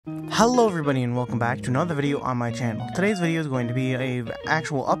Hello everybody and welcome back to another video on my channel. Today's video is going to be an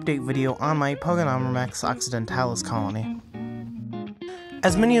actual update video on my Pogonomyrmex occidentalis colony.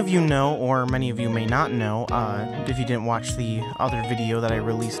 As many of you know, or many of you may not know, if you didn't watch the other video that I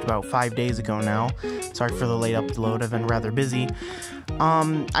released about 5 days ago now, sorry for the late upload, I've been rather busy.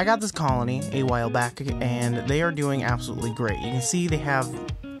 I got this colony a while back and they are doing absolutely great. You can see they have,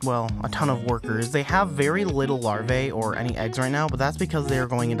 well, a ton of workers. They have very little larvae or any eggs right now, but that's because they are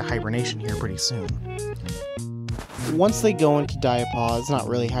going into hibernation here pretty soon. Once they go into diapause, not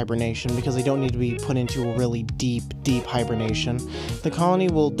really hibernation because they don't need to be put into a really deep hibernation, the colony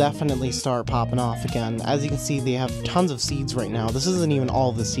will definitely start popping off again. As you can see, they have tons of seeds right now. This isn't even all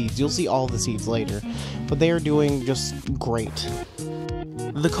of the seeds. You'll see all of the seeds later, but they are doing just great.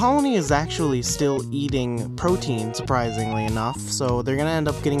 The colony is actually still eating protein, surprisingly enough, so they're going to end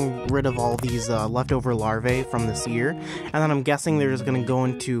up getting rid of all these leftover larvae from this year, and then I'm guessing they're just going to go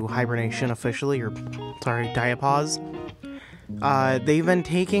into hibernation officially, or, sorry, diapause. They've been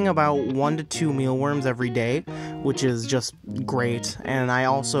taking about 1 to 2 mealworms every day, which is just great, and I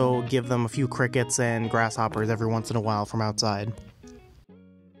also give them a few crickets and grasshoppers every once in a while from outside.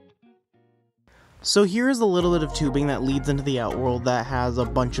 So here is a little bit of tubing that leads into the outworld that has a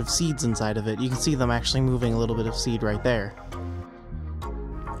bunch of seeds inside of it. You can see them actually moving a little bit of seed right there.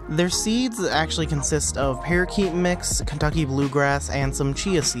 Their seeds actually consist of parakeet mix, Kentucky bluegrass, and some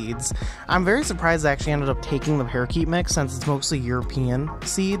chia seeds. I'm very surprised I actually ended up taking the parakeet mix since it's mostly European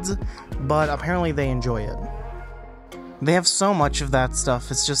seeds, but apparently they enjoy it. They have so much of that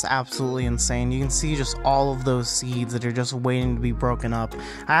stuff, it's just absolutely insane. You can see just all of those seeds that are just waiting to be broken up.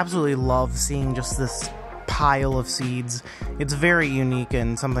 I absolutely love seeing just this pile of seeds. It's very unique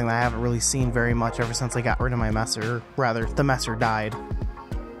and something that I haven't really seen very much ever since I got rid of my messer, or rather, the messer died.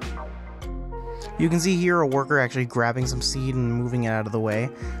 You can see here a worker actually grabbing some seed and moving it out of the way.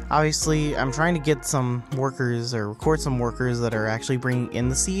 Obviously, I'm trying to get some workers, or record some workers that are actually bringing in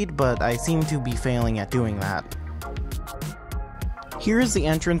the seed, but I seem to be failing at doing that. Here is the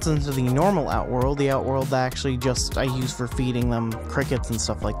entrance into the normal outworld, the outworld that actually just I use for feeding them crickets and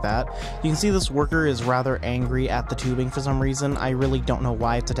stuff like that. You can see this worker is rather angry at the tubing for some reason. I really don't know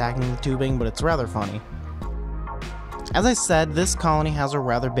why it's attacking the tubing, but it's rather funny. As I said, this colony has a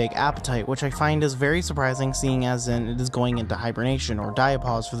rather big appetite, which I find is very surprising seeing as in it is going into hibernation or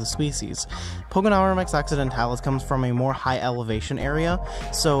diapause for the species. Pogonomyrmex occidentalis comes from a more high elevation area,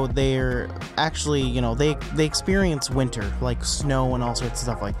 so they're actually, you know, they experience winter, like snow and all sorts of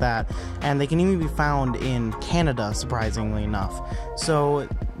stuff like that, and they can even be found in Canada, surprisingly enough. So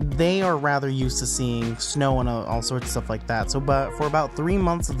they are rather used to seeing snow and all sorts of stuff like that, so but for about 3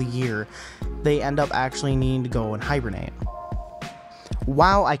 months of the year, they end up actually needing to go and hibernate.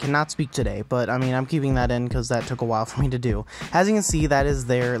 Wow, I cannot speak today, but I mean, I'm keeping that in because that took a while for me to do. As you can see, that is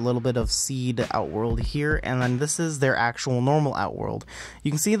their little bit of seed outworld here, and then this is their actual normal outworld. You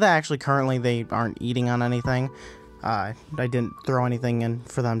can see that actually currently they aren't eating on anything. I didn't throw anything in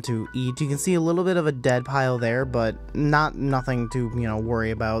for them to eat. You can see a little bit of a dead pile there, but nothing to, you know, worry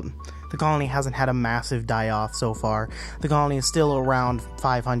about. The colony hasn't had a massive die-off so far. The colony is still around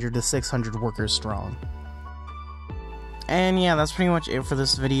 500 to 600 workers strong. And yeah, that's pretty much it for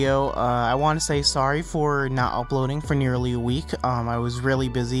this video. I want to say sorry for not uploading for nearly a week. I was really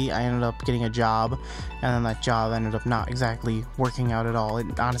busy. I ended up getting a job, and then that job ended up not exactly working out at all.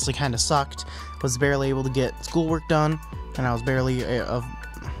 It honestly kind of sucked. Was barely able to get schoolwork done, and I was barely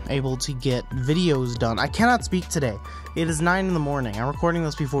able to get videos done. I cannot speak today. It is 9 in the morning. I'm recording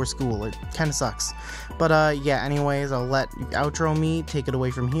this before school. It kind of sucks. But yeah, anyways, I'll let outro me take it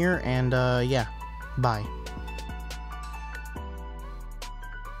away from here, and yeah, bye.